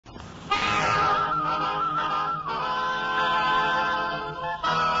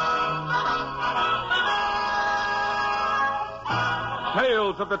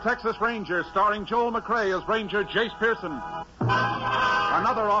Tales of the Texas Rangers, starring Joel McRae as Ranger Jace Pearson.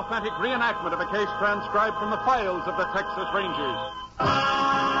 Another authentic reenactment of a case transcribed from the files of the Texas Rangers.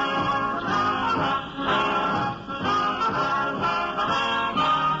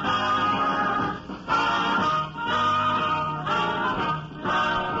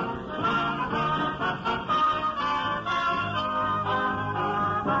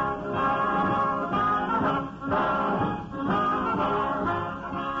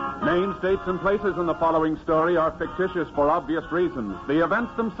 Names, dates, and places in the following story are fictitious for obvious reasons. The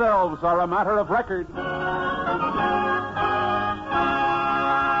events themselves are a matter of record.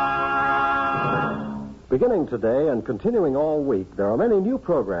 Beginning today and continuing all week, there are many new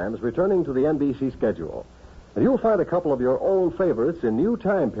programs returning to the NBC schedule. And you'll find a couple of your old favorites in new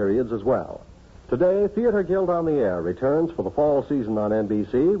time periods as well. Today, Theater Guild on the Air returns for the fall season on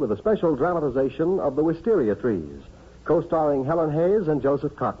NBC with a special dramatization of The Wisteria Trees, co-starring Helen Hayes and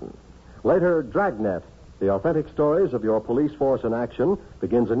Joseph Cotton. Later, Dragnet, the authentic stories of your police force in action,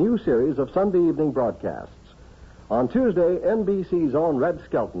 begins a new series of Sunday evening broadcasts. On Tuesday, NBC's own Red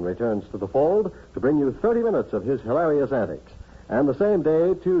Skelton returns to the fold to bring you 30 minutes of his hilarious antics. And the same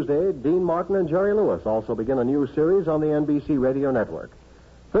day, Tuesday, Dean Martin and Jerry Lewis also begin a new series on the NBC radio network.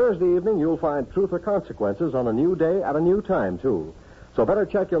 Thursday evening, you'll find Truth or Consequences on a new day at a new time, too. So better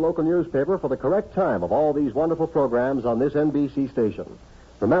check your local newspaper for the correct time of all these wonderful programs on this NBC station.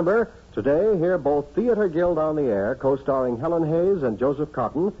 Remember, today, hear both Theater Guild on the Air, co-starring Helen Hayes and Joseph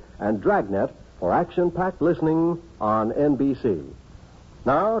Cotton, and Dragnet for action-packed listening on NBC.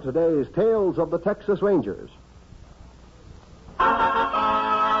 Now, today's Tales of the Texas Rangers.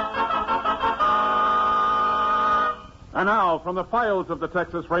 And now, from the files of the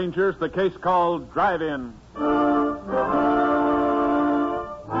Texas Rangers, the case called Drive-In.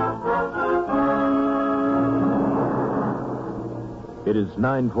 It is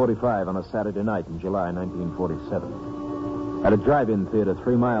 9:45 on a Saturday night in July 1947. At a drive-in theater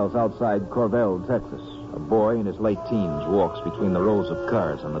 3 miles outside Corvell, Texas, a boy in his late teens walks between the rows of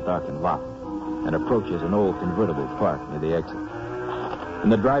cars on the darkened lot and approaches an old convertible parked near the exit. In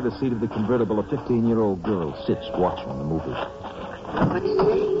the driver's seat of the convertible, a 15-year-old girl sits watching the movie. What is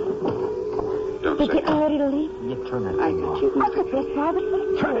it? They're getting ready to leave? You turn that thing off. What's the first private?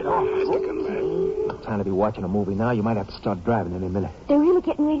 Turn it off. No time to be watching a movie now. You might have to start driving any minute. They're really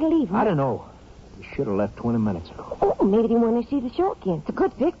getting ready to leave, huh? I don't know. You should have left 20 minutes ago. Oh, maybe they want to see the show again. It's a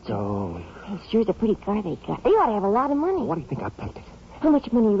good picture. Oh. It sure is a pretty car they got. They ought to have a lot of money. What do you think I picked it? How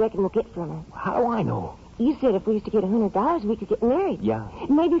much money you reckon we'll get from them? How do I know? You said if we used to get $100, we could get married. Yeah.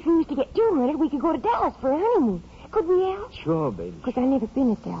 Maybe if we used to get $200, we could go to Dallas for a honeymoon. Could we, Al? Sure, baby. Because I've never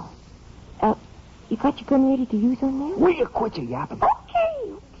been to Dallas. You got your gun ready to use on there? Will you quit your yapping?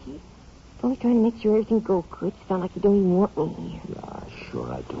 Okay. Only trying to make sure everything goes good. You sound like you don't even want me here. Yeah, sure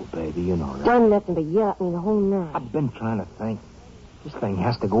I do, baby. You know that. Done nothing but yell at me the whole night. I've been trying to think. This thing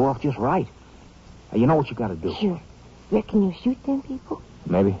has to go off just right. You know what you got to do. Sure. Reckon you'll shoot them people?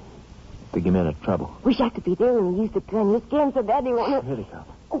 Maybe. To get me into trouble. Wish I could be there when you use the gun. You'll scare them so bad they won't... Here they come.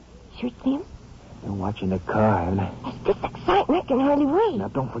 Oh, shoot them? They're watching the car, haven't they? It's just exciting. I can hardly wait. Now,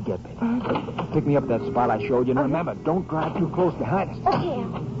 don't forget, baby. Pick me up that spot I showed you. And remember, don't drive too close behind us. Okay.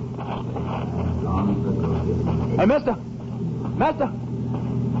 Hey, mister! Mister!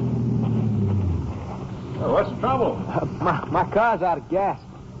 What's the trouble? My car's out of gas.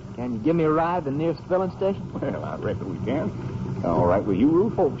 Can you give me a ride to the nearest filling station? Well, I reckon we can. All right with you,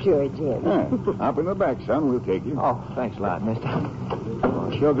 Ruth? Oh, sure, Jim. Yeah. Hop in the back, son. We'll take you. Oh, thanks a lot, mister.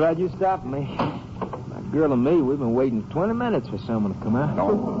 Oh, sure glad you stopped me. My girl and me, we've been waiting 20 minutes for someone to come out.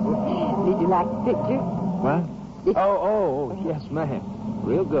 Did you like the picture? What? Oh, yes, ma'am.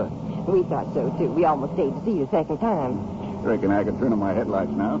 Real good. We thought so, too. We almost stayed to see you a second time. Reckon I can turn on my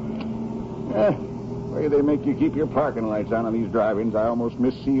headlights now. The way they make you keep your parking lights on these drive-ins, I almost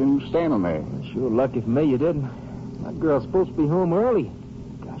miss seeing you standing there. Sure lucky for me you didn't. My girl's supposed to be home early.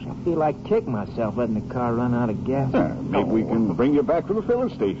 Gosh, I feel like kicking myself letting the car run out of gas. Maybe we can bring you back to the filling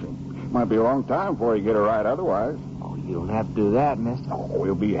station. Might be a long time before you get a ride otherwise. Oh, you don't have to do that, mister. Oh,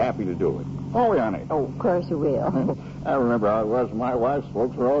 we'll be happy to do it. Oh, we, honey. Oh, of course you will. I remember how it was when my wife's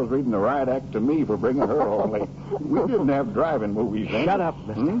folks were always reading the riot act to me for bringing her home late. We didn't have driving movies then. Shut up,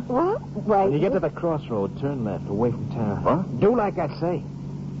 mister. What? Why? When you get to the crossroad, turn left, away from town. What? Do like I say.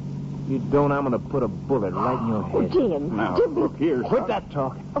 You don't, I'm going to put a bullet right in your Oh, head. Jim. Now, Jim, look here, Quit son. that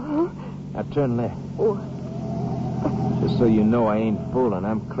talking. Uh-huh. Now turn left. Oh. Just so you know I ain't fooling,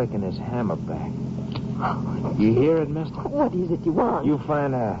 I'm clicking this hammer back. You hear it, mister? What is it you want? You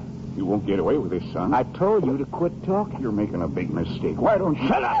find out. You won't get away with this, son. I told you to quit talking. You're making a big mistake. Why don't you...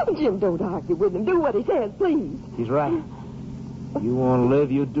 Shut up! Jim, don't argue with him. Do what he says, please. He's right. You want to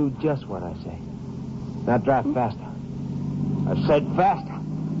live, you do just what I say. Now drive faster. I said faster.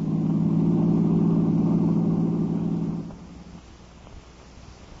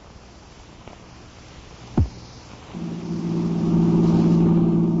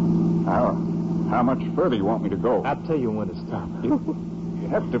 How much further you want me to go? I'll tell you when to stop. You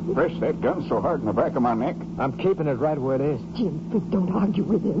have to press that gun so hard in the back of my neck. I'm keeping it right where it is. Jim, please don't argue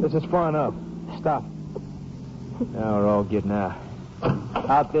with him. This is far enough. Stop. Now we're all getting out.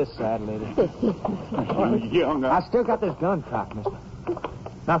 Out this side, lady. Young, I still got this gun cocked, mister.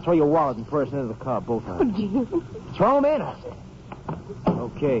 Now throw your wallet and purse into the car, both of them. Jim. Throw them in, I said.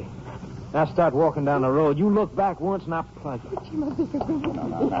 Okay. Now start walking down the road. You look back once and I plug you. Jim, I think I'm going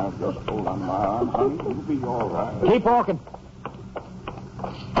to... Now, just hold on my arm, honey. You'll be all right. Keep walking.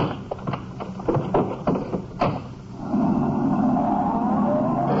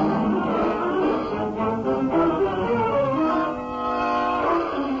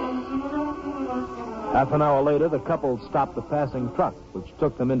 Half an hour later, the couple stopped the passing truck, which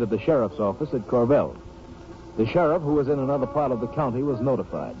took them into the sheriff's office at Corvell. The sheriff, who was in another part of the county, was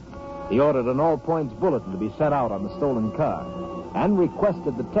notified. He ordered an all-points bulletin to be sent out on the stolen car and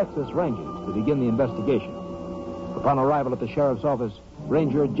requested the Texas Rangers to begin the investigation. Upon arrival at the sheriff's office,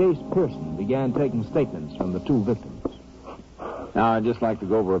 Ranger Jace Pearson began taking statements from the two victims. Now, I'd just like to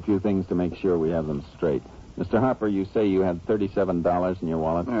go over a few things to make sure we have them straight. Mr. Harper, you say you had $37 in your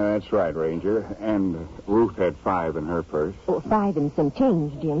wallet? That's right, Ranger. And Ruth had $5 in her purse. Oh, 5 and some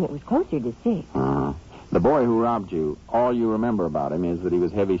change, Jim. It was closer to 6. The boy who robbed you, all you remember about him is that he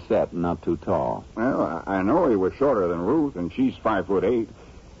was heavy-set and not too tall. Well, I know he was shorter than Ruth, and she's 5'8".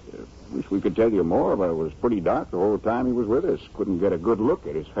 Wish we could tell you more, but it was pretty dark the whole time he was with us. Couldn't get a good look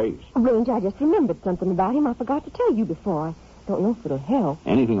at his face. Ranger, I just remembered something about him I forgot to tell you before. I don't know if it'll help.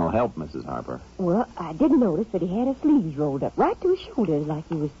 Anything will help, Mrs. Harper. Well, I did notice that he had his sleeves rolled up right to his shoulders like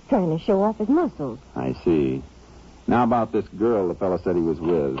he was trying to show off his muscles. I see. Now about this girl the fellow said he was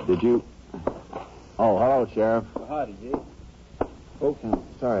with. Did you... Oh, hello, Sheriff. Well, howdy, Jay. Folks, I'm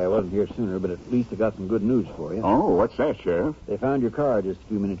sorry I wasn't here sooner, but at least I got some good news for you. Oh, what's that, Sheriff? They found your car just a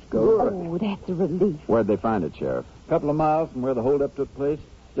few minutes ago. Oh, that's a relief. Where'd they find it, Sheriff? A couple of miles from where the holdup took place.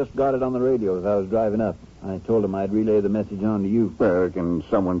 Just got it on the radio as I was driving up. I told them I'd relay the message on to you. Can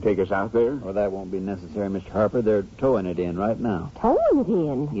someone take us out there? Well, that won't be necessary, Mr. Harper. They're towing it in right now. Towing it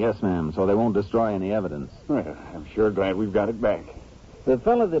in? Yes, ma'am, so they won't destroy any evidence. Well, I'm sure glad we've got it back. The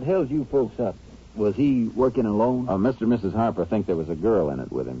fellow that held you folks up, was he working alone? Mr. and Mrs. Harper think there was a girl in it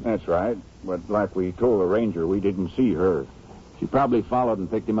with him. That's right. But like we told the ranger, we didn't see her. She probably followed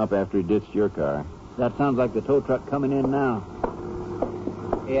and picked him up after he ditched your car. That sounds like the tow truck coming in now.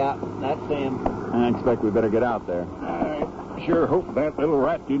 Yeah, that's them. I expect we better get out there. I sure hope that little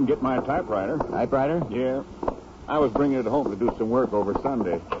rat didn't get my typewriter. Typewriter? Yeah. I was bringing it home to do some work over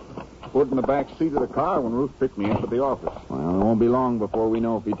Sunday. Put it in the back seat of the car when Ruth picked me up at the office. Well, it won't be long before we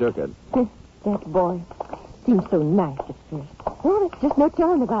know if he took it. That boy seems so nice at first. Well, there's just no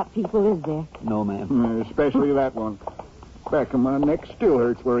telling about people, is there? No, ma'am. Especially that one. Back of my neck still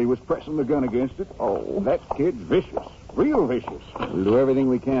hurts where he was pressing the gun against it. Oh, that kid's vicious. Real vicious. We'll do everything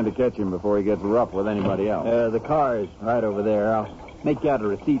we can to catch him before he gets rough with anybody else. The car is right over there. I'll make you out a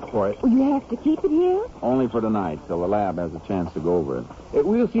receipt for it. Well, you have to keep it here? Only for tonight, till the lab has a chance to go over it.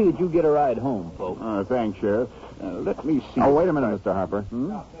 We'll see that you get a ride home, folks. Thanks, Sheriff. Let me see. Oh, wait a minute, Mr. Harper.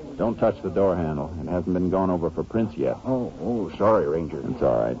 Don't touch the door handle. It hasn't been gone over for prints yet. Oh, sorry, Ranger. It's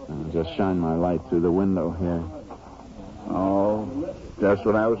all right. I'll just shine my light through the window here. Oh, that's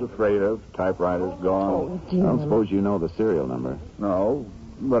what I was afraid of. Typewriter's gone. Oh, I Jim. don't suppose you know the serial number. No,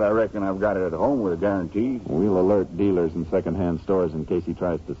 but I reckon I've got it at home with a guarantee. We'll alert dealers in second-hand stores in case he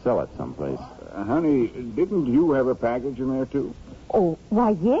tries to sell it someplace. Honey, didn't you have a package in there, too? Oh,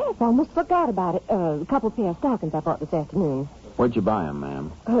 why, yes. I almost forgot about it. A couple pair of stockings I bought this afternoon. Where'd you buy 'em,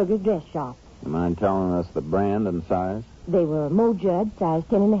 ma'am? Herger's dress shop. You mind telling us the brand and size? They were Mo Judd, size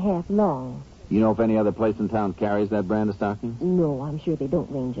 10.5 long. You know if any other place in town carries that brand of stockings? No, I'm sure they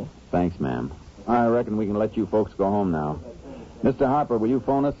don't, Ranger. Thanks, ma'am. I reckon we can let you folks go home now. Mr. Harper, will you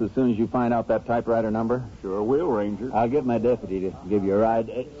phone us as soon as you find out that typewriter number? Sure will, Ranger. I'll get my deputy to give you a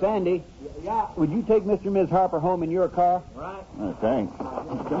ride. Sandy, would you take Mr. and Ms. Harper home in your car? Thanks.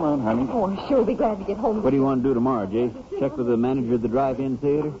 Come on, honey. Oh, I'm sure be glad to get home. What do you want to do tomorrow, Jace? Check with the manager of the drive-in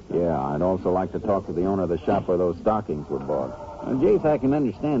theater? Yeah, I'd also like to talk to the owner of the shop where those stockings were bought. Now, Jace, I can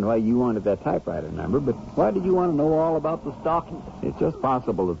understand why you wanted that typewriter number, but why did you want to know all about the stockings? It's just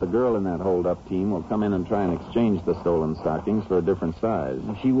possible that the girl in that hold-up team will come in and try and exchange the stolen stockings for a different size.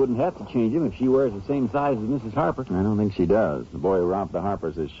 She wouldn't have to change them if she wears the same size as Mrs. Harper. I don't think she does. The boy who robbed the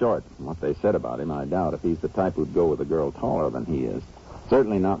Harpers is short. From what they said about him, I doubt if he's the type who'd go with a girl taller than he is.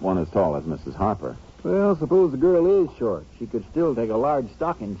 Certainly not one as tall as Mrs. Harper. Well, suppose the girl is short. She could still take a large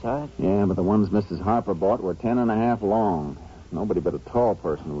stocking size. Yeah, but the ones Mrs. Harper bought were 10.5 long. Nobody but a tall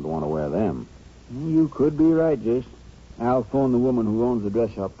person would want to wear them. You could be right, Jace. I'll phone the woman who owns the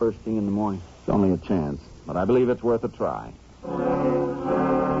dress shop first thing in the morning. It's only a chance, but I believe it's worth a try.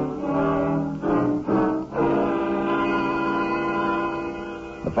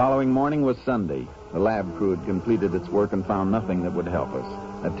 The following morning was Sunday. The lab crew had completed its work and found nothing that would help us.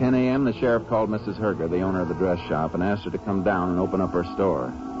 At 10 a.m., the sheriff called Mrs. Herger, the owner of the dress shop, and asked her to come down and open up her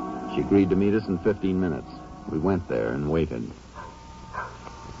store. She agreed to meet us in 15 minutes. We went there and waited.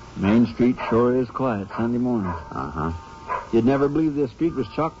 Main Street sure is quiet Sunday mornings. Uh-huh. You'd never believe this street was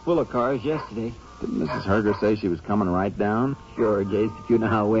chock full of cars yesterday. Didn't Mrs. Herger say she was coming right down? Sure, Jace, if you know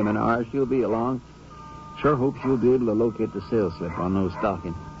how women are, she'll be along. Sure hope she'll be able to locate the sales slip on those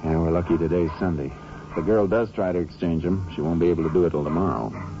stockings. Yeah, we're lucky today's Sunday. If the girl does try to exchange them, she won't be able to do it till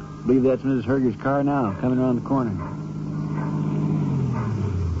tomorrow. I believe that's Mrs. Herger's car now, coming around the corner.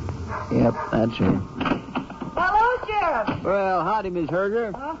 Yep, that's her. Hello, Sheriff. Well, howdy, Miss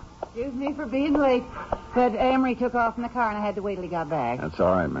Herger. Oh, excuse me for being late. But Emery took off in the car, and I had to wait till he got back. That's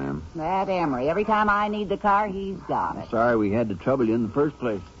all right, ma'am. That Emery. Every time I need the car, he's got it. Sorry we had to trouble you in the first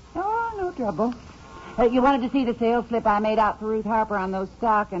place. Oh, no trouble. You wanted to see the sales slip I made out for Ruth Harper on those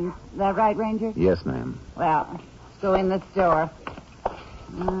stockings. Is that right, Ranger? Yes, ma'am. Well, let's go in the store.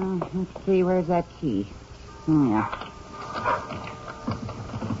 Let's see, where's that key? Yeah.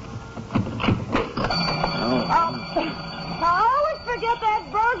 I always forget that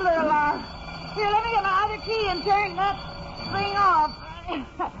burglar alarm. Here, let me get my other key and turn that thing off.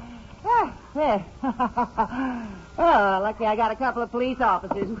 There. Oh, lucky I got a couple of police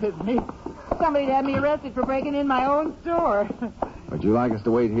officers with me. Somebody'd have me arrested for breaking in my own store. Would you like us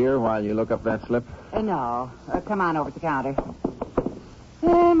to wait here while you look up that slip? No. Come on over to the counter.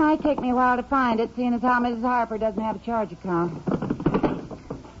 It might take me a while to find it, seeing as how Mrs. Harper doesn't have a charge account.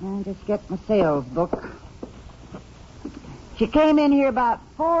 I'll just get my sales book. She came in here about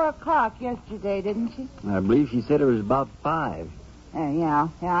 4 o'clock yesterday, didn't she? I believe she said it was about 5. Yeah,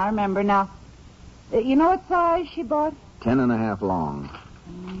 I remember now. You know what size she bought? 10.5 long.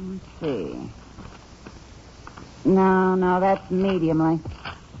 Let's see. No, that's medium length.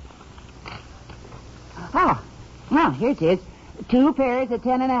 Oh, well, here it is. 2 pairs of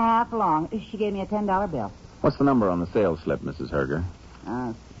 10.5 long. She gave me a $10 bill. What's the number on the sales slip, Mrs. Herger?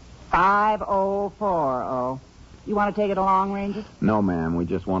 5040. You want to take it along, Ranger? No, ma'am. We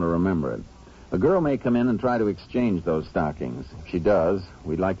just want to remember it. A girl may come in and try to exchange those stockings. If she does,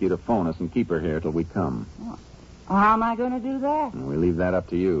 we'd like you to phone us and keep her here till we come. Well, how am I going to do that? We leave that up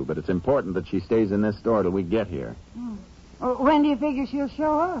to you, but it's important that she stays in this store till we get here. Well, when do you figure she'll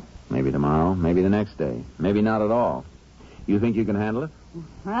show up? Maybe tomorrow, maybe the next day, maybe not at all. You think you can handle it?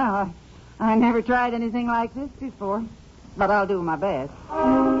 Well, I never tried anything like this before, but I'll do my best.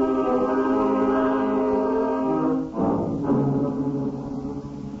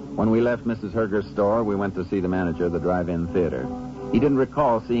 When we left Mrs. Herger's store, we went to see the manager of the drive-in theater. He didn't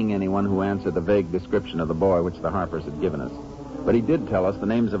recall seeing anyone who answered the vague description of the boy which the Harpers had given us. But he did tell us the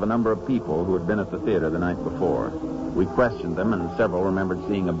names of a number of people who had been at the theater the night before. We questioned them, and several remembered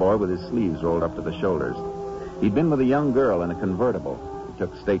seeing a boy with his sleeves rolled up to the shoulders. He'd been with a young girl in a convertible. We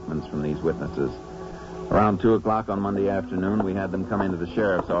took statements from these witnesses. Around 2 o'clock on Monday afternoon, we had them come into the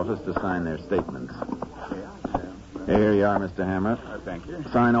sheriff's office to sign their statements. Here you are, Mr. Hammer. Thank you.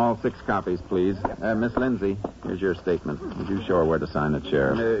 Sign all 6 copies, please. Miss Lindsay, here's your statement. Would you show her where to sign it,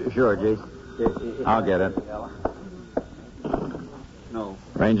 Sheriff? Sure, Jace. I'll get it. No.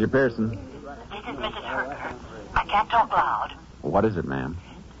 Ranger Pearson. This is Mrs. Herger. I can't talk loud. What is it, ma'am?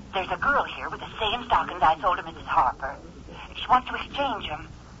 There's a girl here with the same stockings I sold to Mrs. Harper. She wants to exchange them.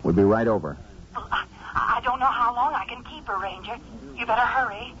 We'll be right over. Well, I don't know how long I can keep her, Ranger. You better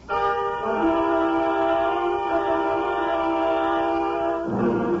hurry.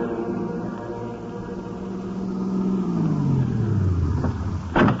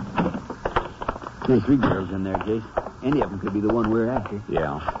 There's 3 girls in there, Jace. Any of them could be the one we're after.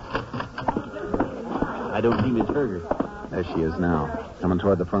 Yeah. I don't see Miss Herger. There she is now, coming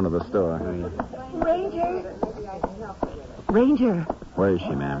toward the front of the store. Ranger. Where is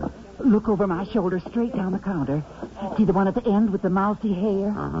she, ma'am? Look over my shoulder, straight down the counter. See the one at the end with the mousy hair?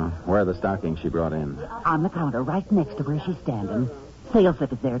 Uh-huh. Where are the stockings she brought in? On the counter, right next to where she's standing. Sales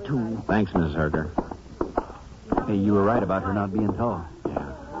slip is there, too. Thanks, Mrs. Herger. Hey, you were right about her not being tall.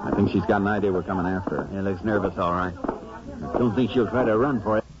 Yeah. I think she's got an idea we're coming after her. She looks nervous, all right. Don't think she'll try to run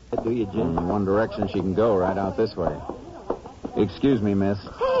for it, do you, Jim? In one direction she can go, right out this way. Excuse me, miss.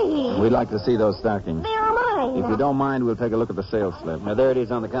 Hey, We'd like to see those stockings. they're mine. If you don't mind, we'll take a look at the sales slip. Now, there it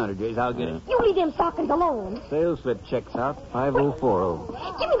is on the counter, Jace. I'll get it. You leave them stockings alone. Sales slip checks out 5040.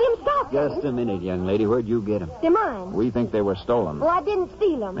 Give me them stockings. Just a minute, young lady. Where'd you get them? They're mine. We think they were stolen. Well, I didn't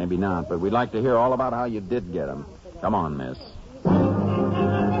steal them. Maybe not, but we'd like to hear all about how you did get them. Come on, miss.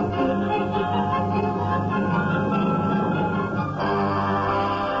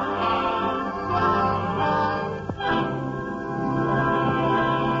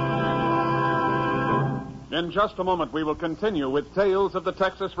 In just a moment, we will continue with Tales of the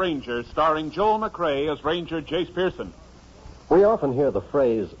Texas Rangers, starring Joel McCrea as Ranger Jace Pearson. We often hear the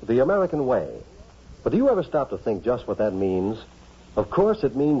phrase, the American way. But do you ever stop to think just what that means? Of course,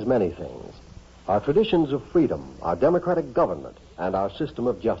 it means many things. Our traditions of freedom, our democratic government, and our system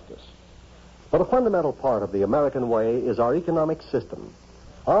of justice. But a fundamental part of the American way is our economic system.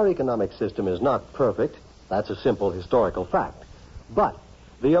 Our economic system is not perfect. That's a simple historical fact. But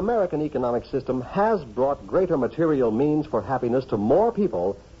the American economic system has brought greater material means for happiness to more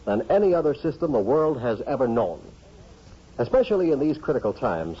people than any other system the world has ever known. Especially in these critical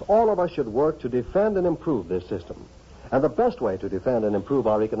times, all of us should work to defend and improve this system. And the best way to defend and improve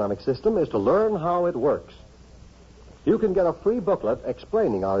our economic system is to learn how it works. You can get a free booklet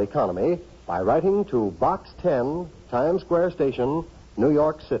explaining our economy by writing to Box 10, Times Square Station, New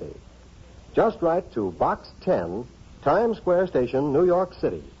York City. Just write to Box 10, Times Square Station, New York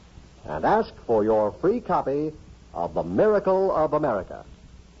City, and ask for your free copy of The Miracle of America.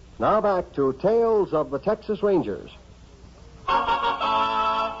 Now back to Tales of the Texas Rangers.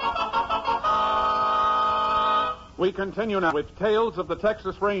 We continue now with Tales of the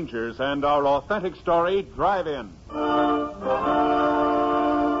Texas Rangers and our authentic story, Drive-In.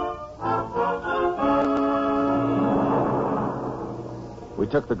 We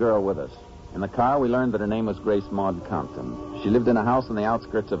took the girl with us. In the car, we learned that her name was Grace Maud Compton. She lived in a house on the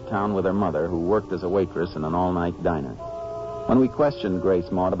outskirts of town with her mother, who worked as a waitress in an all-night diner. When we questioned Grace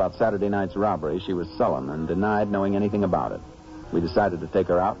Maud about Saturday night's robbery, she was sullen and denied knowing anything about it. We decided to take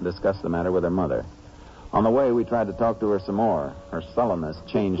her out and discuss the matter with her mother. On the way, we tried to talk to her some more. Her sullenness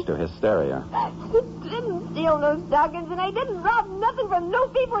changed to hysteria. I didn't steal no stockings, and I didn't rob nothing from no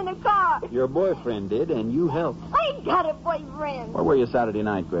people in the car. Your boyfriend did, and you helped. I ain't got a boyfriend. Where were you Saturday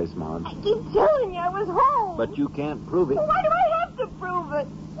night, Grace Maud? I keep telling you I was home. But you can't prove it. Why do I have to prove it?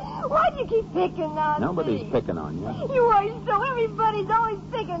 Why do you keep picking on Nobody's me? picking on you. You are so. Everybody's always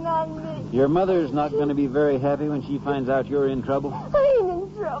picking on me. Your mother's not going to be very happy when she finds out you're in trouble. I ain't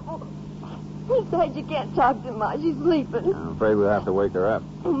in trouble. Besides, you can't talk to Ma. She's sleeping. I'm afraid we'll have to wake her up.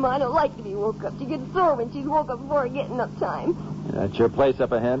 Ma don't like to be woke up. She gets sore when she's woke up before getting up time. That's your place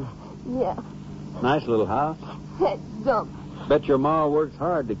up ahead? Yeah. Nice little house. That dump. Bet your ma works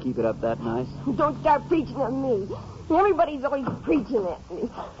hard to keep it up that nice. Don't start preaching on me. Everybody's always preaching at me.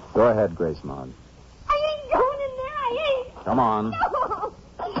 Go ahead, Grace Maud. I ain't going in there. I ain't. Come on. No.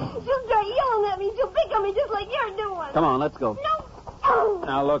 She'll start yelling at me. She'll pick on me just like you're doing. Come on, let's go. No. Oh.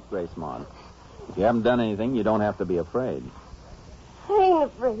 Now, look, Grace Maud. If you haven't done anything, you don't have to be afraid. I ain't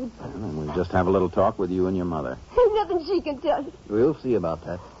afraid. And we'll just have a little talk with you and your mother. There's nothing she can tell you. We'll see about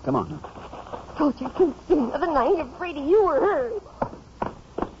that. Come on. Told you I couldn't see nothing. I ain't afraid of you or her.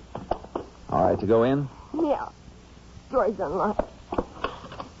 All right to go in? Yeah. Door's unlocked.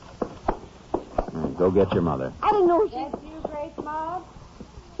 Go get your mother. I didn't know she... That's you, Grace Maud?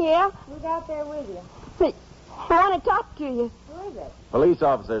 Yeah? Who's out there with you? Hey, I want to talk to you. Who is it? Police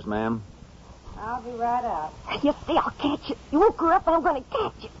officers, ma'am. I'll be right out. You see, I'll catch you. You woke her up and I'm going to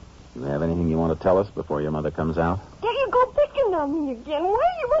catch you. Do you have anything you want to tell us before your mother comes out? There you go picking on me again. Why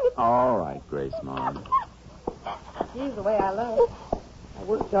are you running... All right, Grace Maud. She's the way I love it. I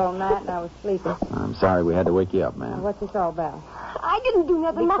worked all night and I was sleeping. I'm sorry we had to wake you up, Now, ma'am. what's this all about? I didn't do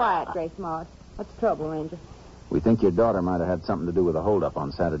nothing. Be quiet, Grace Maud. What's the trouble, Ranger? We think your daughter might have had something to do with a holdup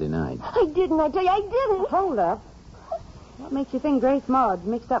on Saturday night. I didn't. I tell you, I didn't. Hold up. What makes you think Grace Maud's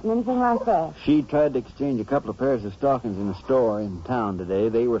mixed up in anything like that? She tried to exchange a couple of pairs of stockings in a store in town today.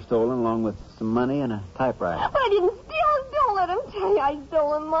 They were stolen along with some money and a typewriter. But I didn't steal. Don't let him tell you I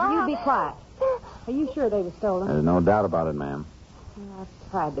stole them, Ma. You be quiet. Are you sure they were stolen? There's no doubt about it, ma'am. Well,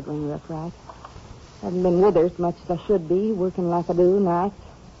 I've tried to bring her up right. Haven't been with her as much as I should be, working like I do nights.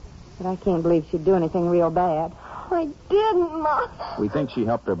 But I can't believe she'd do anything real bad. I didn't, Ma. We think she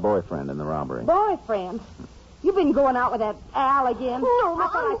helped her boyfriend in the robbery. Boyfriend? You been going out with that Al again? No, I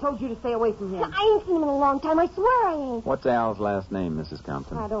thought I told you to stay away from him. I ain't seen him in a long time. I swear I ain't. What's Al's last name, Mrs.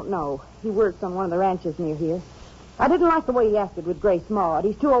 Compton? I don't know. He works on one of the ranches near here. I didn't like the way he acted with Grace Maud.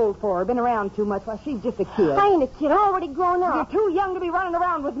 He's too old for her, been around too much. Why, she's just a kid. I ain't a kid. I'm already grown up. You're too young to be running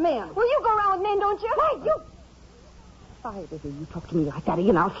around with men. Well, you go around with men, don't you? Hey, you... If I ever hear you talk to me like that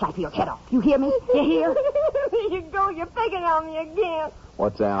again, I'll slap your head off. You hear me? You hear? There you go. You're picking on me again.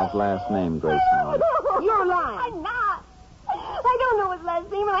 What's Al's last name, Grace Maud? You're lying. I'm not. I don't know his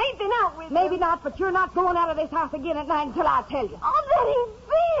last name, and I ain't been out with him. Maybe not, but you're not going out of this house again at night until I tell you. Oh, that ain't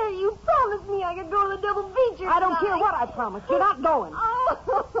fair. You promised me I could go to the double feature I don't tonight. care what I promised. You're not going.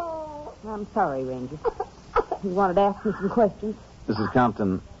 Oh. I'm sorry, Ranger. You wanted to ask me some questions? Mrs.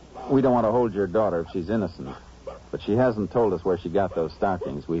 Compton, we don't want to hold your daughter if she's innocent. But she hasn't told us where she got those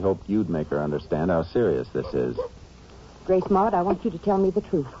stockings. We hoped you'd make her understand how serious this is. Grace Maud, I want you to tell me the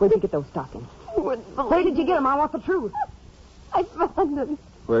truth. Where'd you get those stockings? Where did you get them? I want the truth. I found them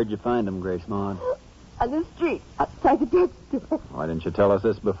Where'd you find them, Grace Maud? on the street outside the drugstore. Why didn't you tell us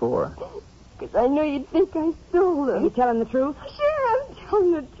this before? Because I know you'd think I stole them. Are you telling the truth? Sure, I'm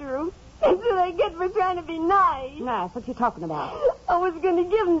telling the truth. That's what I get for trying to be nice. Nice. What you talking about? I was going to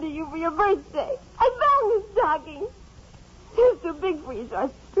give them to you for your birthday. I found the stockings. They're too big for you, so I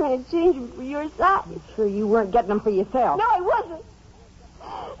was trying to change them for your size. I'm sure you weren't getting them for yourself. No, I wasn't.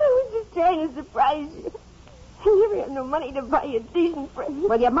 I was just trying to surprise you. I never had no money to buy you a decent present.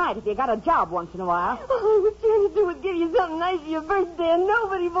 Well, you might if you got a job once in a while. All I was trying to do was give you something nice for your birthday, and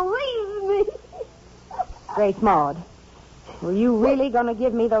nobody believes me. Grace Maud, were you really going to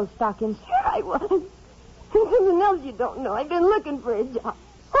give me those stockings? Sure I was. And something else you don't know. I've been looking for a job.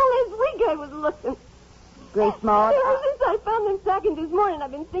 All last week I was looking. Grace Maud, Ever since I found them stockings this morning,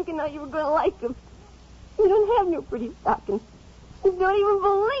 I've been thinking how you were going to like them. You don't have no pretty stockings. You don't even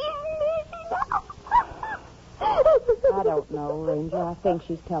believe me. I don't know, Ranger. I think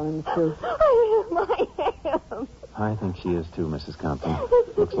she's telling the truth. I am. I think she is too, Mrs. Compton.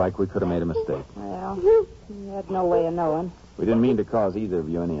 Looks like we could have made a mistake. Well, you had no way of knowing. We didn't mean to cause either of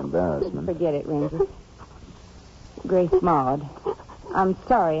you any embarrassment. Forget it, Ranger. Grace Maud, I'm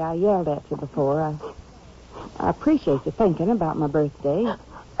sorry I yelled at you before. I appreciate you thinking about my birthday.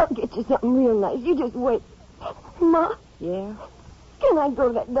 I'll get you something real nice. You just wait. Ma? Yeah? Can I go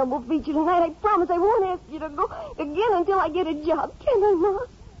to that double feature tonight? I promise I won't ask you to go again until I get a job. Can I, Ma?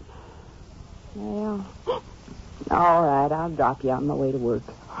 Well, all right. I'll drop you on my way to work.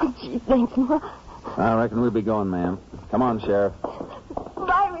 Oh, gee, thanks, Ma. I reckon we'll be going, ma'am. Come on, Sheriff.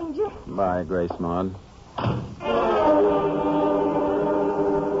 Bye, Ranger. Bye, Grace Maud.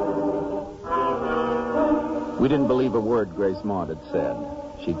 We didn't believe a word Grace Maud had said.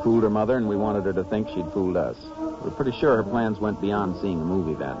 She'd fooled her mother, and we wanted her to think she'd fooled us. We're pretty sure her plans went beyond seeing a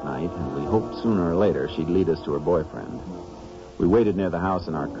movie that night, and we hoped sooner or later she'd lead us to her boyfriend. We waited near the house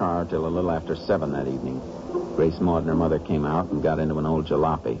in our car till a little after 7 that evening. Grace Maud and her mother came out and got into an old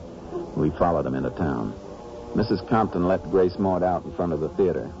jalopy. We followed them into town. Mrs. Compton let Grace Maud out in front of the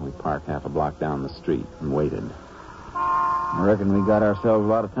theater. We parked half a block down the street and waited. I reckon we got ourselves a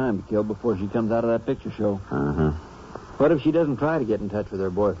lot of time to kill before she comes out of that picture show. Uh-huh. What if she doesn't try to get in touch with her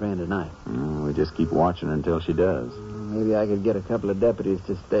boyfriend tonight? We just keep watching her until she does. Maybe I could get a couple of deputies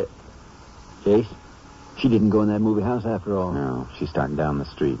to stay. Chase, she didn't go in that movie house after all. No, she's starting down the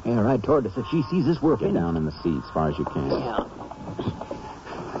street. Yeah, right toward us. If she sees us, we're Get finished. down in the seat as far as you can. Yeah.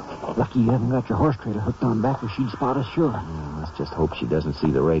 Lucky you haven't got your horse trailer hooked on back, or she'd spot us sure. Yeah, let's just hope she doesn't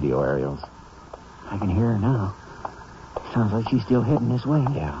see the radio aerials. I can hear her now. Sounds like she's still heading this way.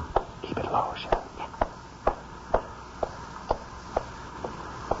 Yeah. Keep it low, Sheriff.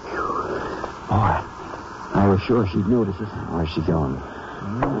 Boy, I was sure she'd notice us. Where's she going?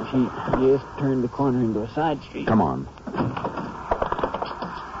 Well, she just turned the corner into a side street. Come on.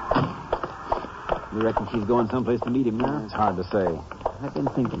 You reckon she's going someplace to meet him now? It's hard to say. I've been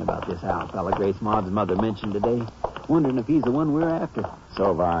thinking about this Al fella Grace Maud's mother mentioned today. Wondering if he's the one we're after. So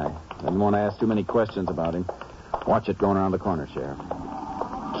have I. Didn't want to ask too many questions about him. Watch it going around the corner, Sheriff.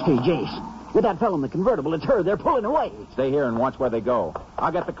 Hey, Jace, with that fellow in the convertible, it's her. They're pulling away. Stay here and watch where they go.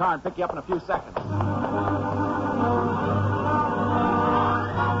 I'll get the car and pick you up in a few seconds.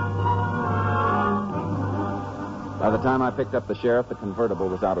 By the time I picked up the sheriff, the convertible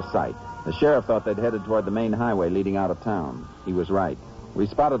was out of sight. The sheriff thought they'd headed toward the main highway leading out of town. He was right. We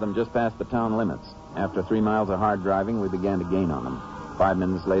spotted them just past the town limits. After 3 miles of hard driving, we began to gain on them. 5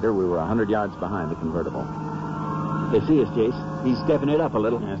 minutes later, we were 100 yards behind the convertible. They see us, Jace. He's stepping it up a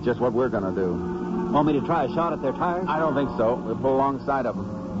little. That's just what we're going to do. Want me to try a shot at their tires? I don't think so. We'll pull alongside of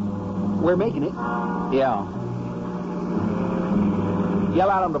them. We're making it. Yeah. Yell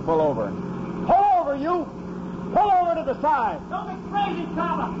at him to pull over. Pull over, you! Pull over to the side. Don't be crazy,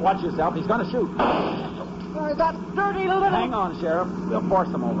 Tom. Watch yourself. He's going to shoot. That dirty little... Hang on, Sheriff. We'll force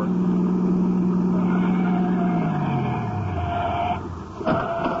him over.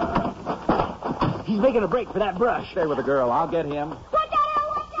 He's making a break for that brush. Stay with the girl. I'll get him.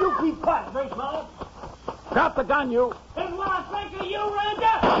 You keep quiet, big fellow. Drop the gun, you. Didn't want to think of you,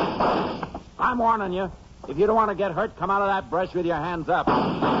 Ranger. I'm warning you. If you don't want to get hurt, come out of that brush with your hands up. Shut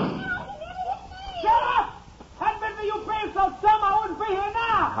up! Hadn't been for you being so dumb, I wouldn't be here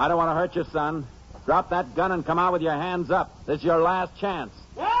now. I don't want to hurt you, son. Drop that gun and come out with your hands up. This is your last chance.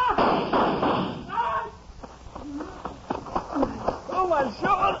 Yeah? Oh, my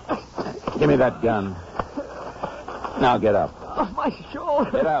shoulder. Give me that gun. Now get up. Oh, my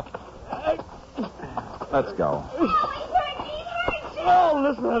shoulder. Get up. Let's go. Oh,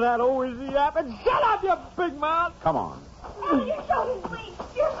 listen to that old yapping. Shut up, you big mouth. Come on. Oh, your shoulder's weak.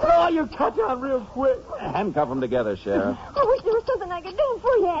 Oh, you catch on real quick. Handcuff them together, Sheriff. I wish there was something I could do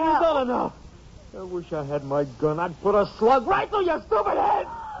for you, You've Al. done enough. I wish I had my gun. I'd put a slug right through your stupid head.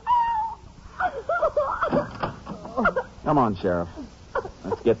 Come on, Sheriff.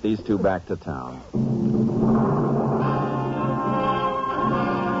 Let's get these two back to town.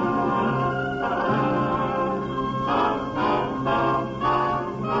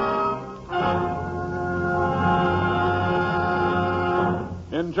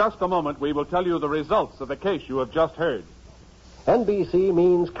 In just a moment, we will tell you the results of the case you have just heard. NBC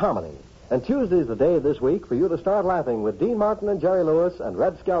means comedy. And Tuesday's the day this week for you to start laughing with Dean Martin and Jerry Lewis and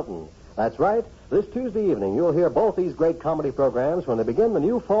Red Skelton. That's right. This Tuesday evening, you'll hear both these great comedy programs when they begin the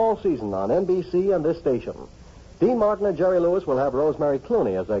new fall season on NBC and this station. Dean Martin and Jerry Lewis will have Rosemary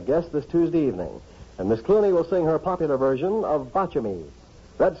Clooney as their guest this Tuesday evening. And Miss Clooney will sing her popular version of Botcha-Me.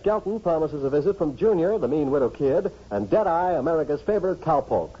 Red Skelton promises a visit from Junior, the mean widow kid, and Deadeye, America's favorite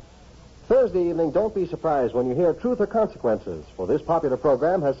cowpoke. Thursday evening, don't be surprised when you hear Truth or Consequences, for this popular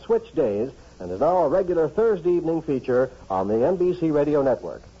program has switched days and is now a regular Thursday evening feature on the NBC Radio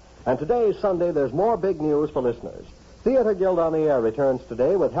Network. And today, Sunday, there's more big news for listeners. Theater Guild on the Air returns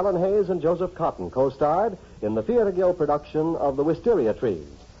today with Helen Hayes and Joseph Cotton co-starred in the Theater Guild production of The Wisteria Trees.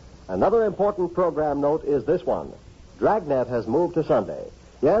 Another important program note is this one. Dragnet has moved to Sunday.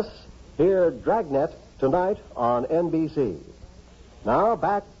 Yes, hear Dragnet tonight on NBC. Now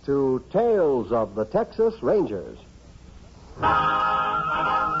back to Tales of the Texas Rangers.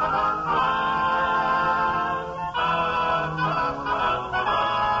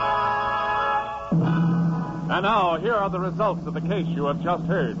 And now, here are the results of the case you have just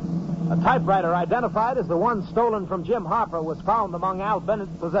heard. A typewriter identified as the one stolen from Jim Harper was found among Al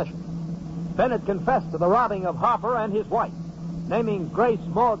Bennett's possessions. Bennett confessed to the robbing of Harper and his wife, naming Grace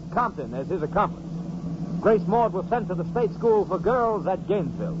Maud Compton as his accomplice. Grace Maud was sent to the state school for girls at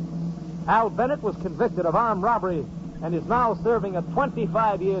Gainesville. Al Bennett was convicted of armed robbery and is now serving a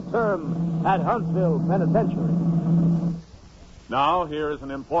 25-year term at Huntsville Penitentiary. Now, here is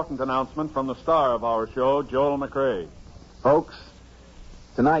an important announcement from the star of our show, Joel McRae. Folks,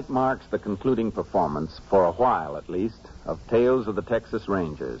 tonight marks the concluding performance, for a while at least, of Tales of the Texas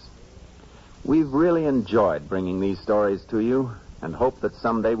Rangers. We've really enjoyed bringing these stories to you and hope that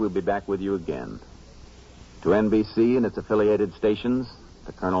someday we'll be back with you again. To NBC and its affiliated stations,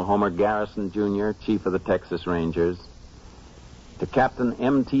 to Colonel Homer Garrison, Jr., Chief of the Texas Rangers, to Captain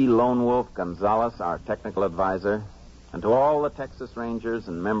M.T. Lone Wolf Gonzalez, our technical advisor, and to all the Texas Rangers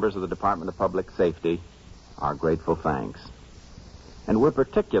and members of the Department of Public Safety, our grateful thanks. And we're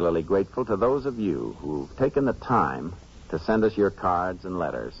particularly grateful to those of you who've taken the time to send us your cards and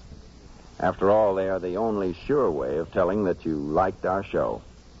letters. After all, they are the only sure way of telling that you liked our show.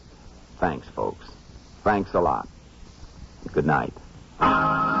 Thanks, folks. Thanks a lot. Good night. You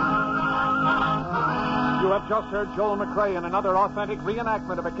have just heard Joel McRae in another authentic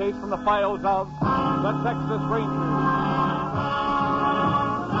reenactment of a case from the files of the Texas Rangers.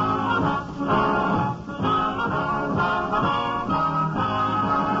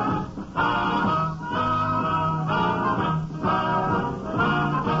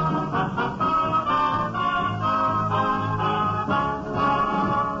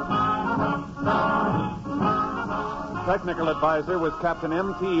 Technical advisor was Captain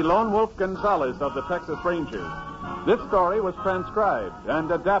M.T. Lone Wolf Gonzalez of the Texas Rangers. This story was transcribed and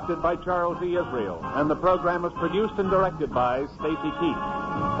adapted by Charles E. Israel, and the program was produced and directed by Stacy Keith.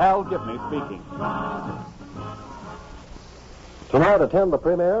 Hal Gibney speaking. Tonight, attend the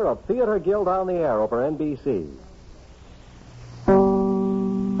premiere of Theater Guild on the Air over NBC.